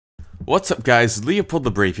What's up guys,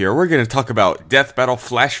 LeopoldTheBrave here. We're going to talk about Death Battle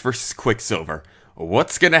Flash vs. Quicksilver.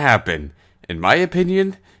 What's going to happen? In my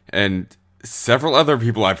opinion, and several other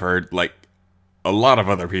people I've heard, like a lot of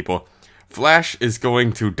other people, Flash is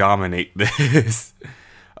going to dominate this.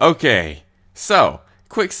 Okay, so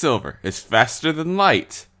Quicksilver is faster than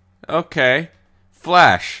light. Okay,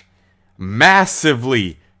 Flash,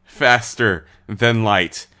 massively faster than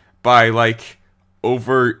light by like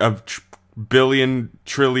over a billion,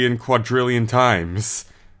 trillion, quadrillion times.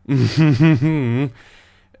 It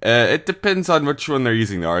depends on which one they're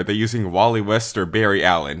using though. Are they using Wally West or Barry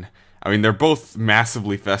Allen? I mean, they're both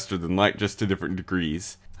massively faster than light, just to different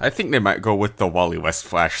degrees. I think they might go with the Wally West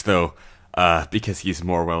Flash though, because he's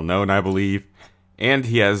more well known, I believe. And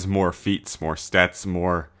he has more feats, more stats,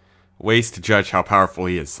 more ways to judge how powerful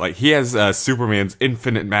he is. Like, he has Superman's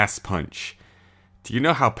infinite mass punch. Do you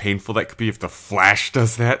know how painful that could be if the Flash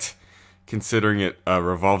does that? Considering it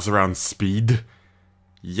revolves around speed.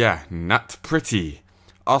 Yeah, not pretty.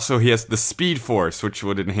 Also, he has the Speed Force, which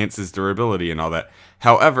would enhance his durability and all that.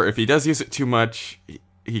 However, if he does use it too much,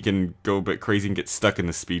 he can go a bit crazy and get stuck in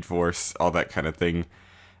the Speed Force, all that kind of thing.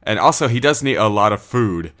 And also, he does need a lot of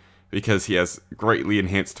food, because he has greatly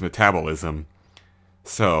enhanced metabolism.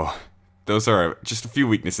 So, those are just a few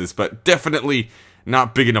weaknesses, but definitely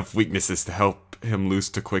not big enough weaknesses to help him lose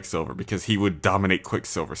to Quicksilver, because he would dominate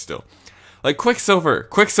Quicksilver still. Like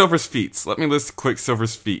Quicksilver's feats. Let me list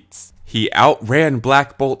Quicksilver's feats. He outran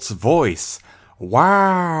Black Bolt's voice.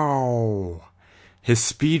 Wow. His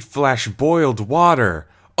Speed Flash boiled water.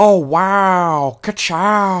 Oh wow.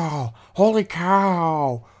 Ka-chow. Holy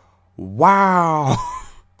cow. Wow.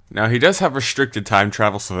 Now he does have restricted time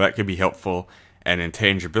travel, so that could be helpful. And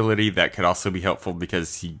intangibility, that could also be helpful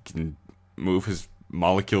because he can move his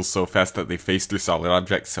molecules so fast that they phase through solid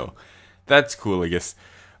objects, so that's cool, I guess.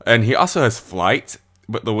 And he also has flight,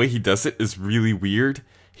 but the way he does it is really weird.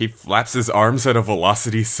 He flaps his arms at a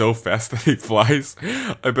velocity so fast that he flies.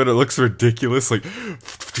 I bet it looks ridiculous, like...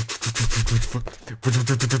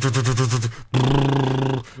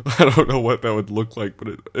 I don't know what that would look like, but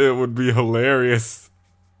it would be hilarious.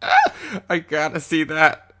 I gotta see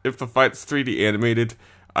that. If the fight's 3D animated,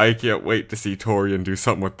 I can't wait to see Torian do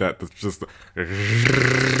something with that that's just...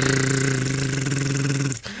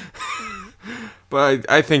 But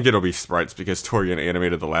I think it'll be sprites because Torian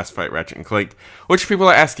animated the last fight, Ratchet and Clank. Which people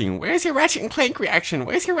are asking, where's your Ratchet and Clank reaction?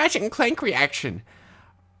 Where's your Ratchet and Clank reaction?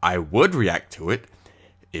 I would react to it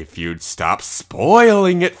if you'd stop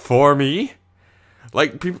spoiling it for me.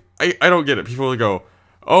 Like, people, I don't get it. People will go,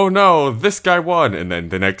 oh no, this guy won. And then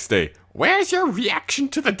the next day, where's your reaction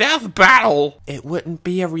to the death battle? It wouldn't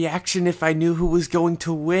be a reaction if I knew who was going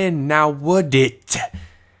to win, now would it?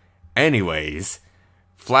 Anyways,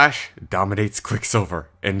 Flash dominates Quicksilver.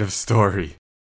 End of story.